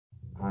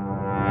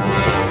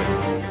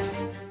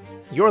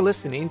You're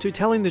listening to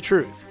Telling the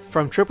Truth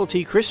from Triple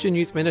T Christian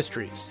Youth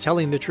Ministries,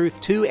 telling the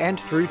truth to and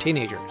through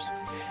teenagers.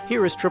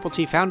 Here is Triple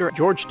T founder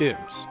George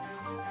Dooms.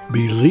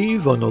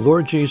 Believe on the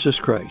Lord Jesus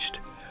Christ.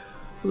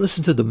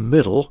 Listen to the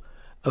middle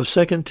of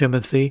 2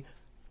 Timothy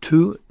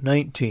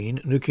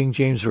 2:19, New King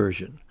James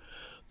Version.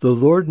 The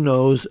Lord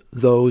knows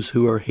those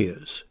who are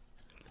His.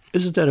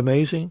 Isn't that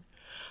amazing?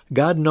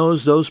 God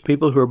knows those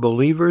people who are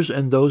believers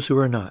and those who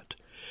are not.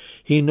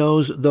 He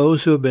knows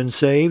those who have been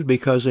saved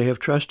because they have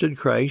trusted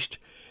Christ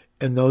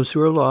and those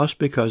who are lost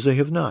because they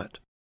have not.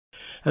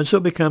 And so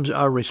it becomes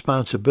our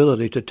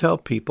responsibility to tell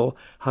people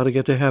how to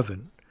get to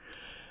heaven.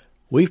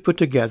 We've put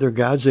together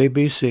God's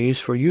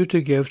ABCs for you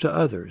to give to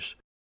others.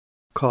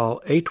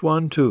 Call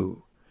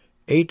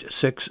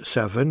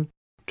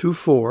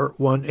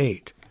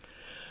 812-867-2418.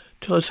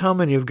 Tell us how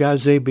many of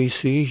God's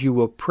ABCs you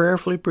will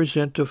prayerfully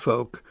present to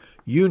folk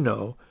you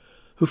know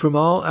who from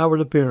all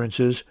outward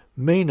appearances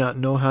may not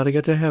know how to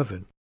get to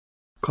heaven.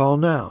 Call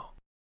now,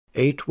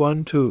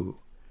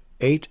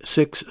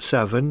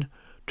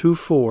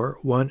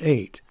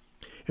 812-867-2418.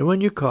 And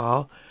when you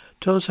call,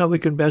 tell us how we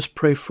can best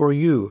pray for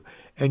you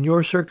and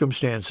your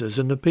circumstances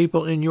and the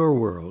people in your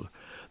world,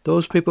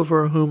 those people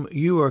for whom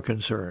you are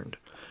concerned.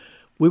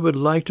 We would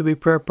like to be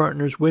prayer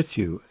partners with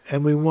you,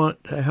 and we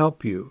want to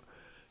help you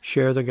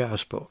share the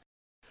gospel.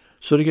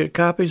 So to get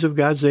copies of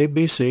God's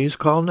ABCs,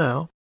 call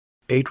now,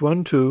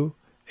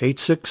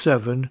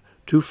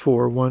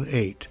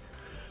 812-867-2418.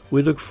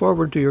 We look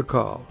forward to your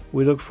call.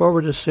 We look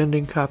forward to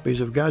sending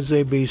copies of God's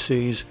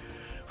ABCs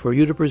for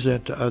you to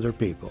present to other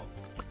people.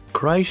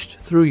 Christ,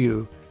 through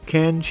you,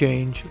 can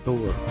change the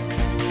world.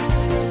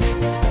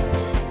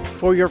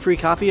 For your free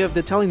copy of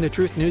the Telling the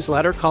Truth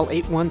newsletter, call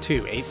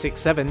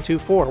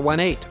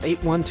 812-867-2418,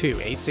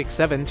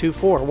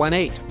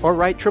 812-867-2418, or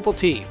write Triple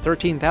T,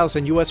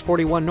 13,000 U.S.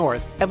 41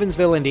 North,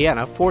 Evansville,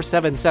 Indiana,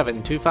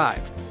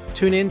 47725.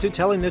 Tune in to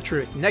Telling the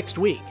Truth next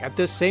week at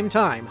this same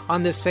time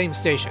on this same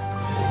station.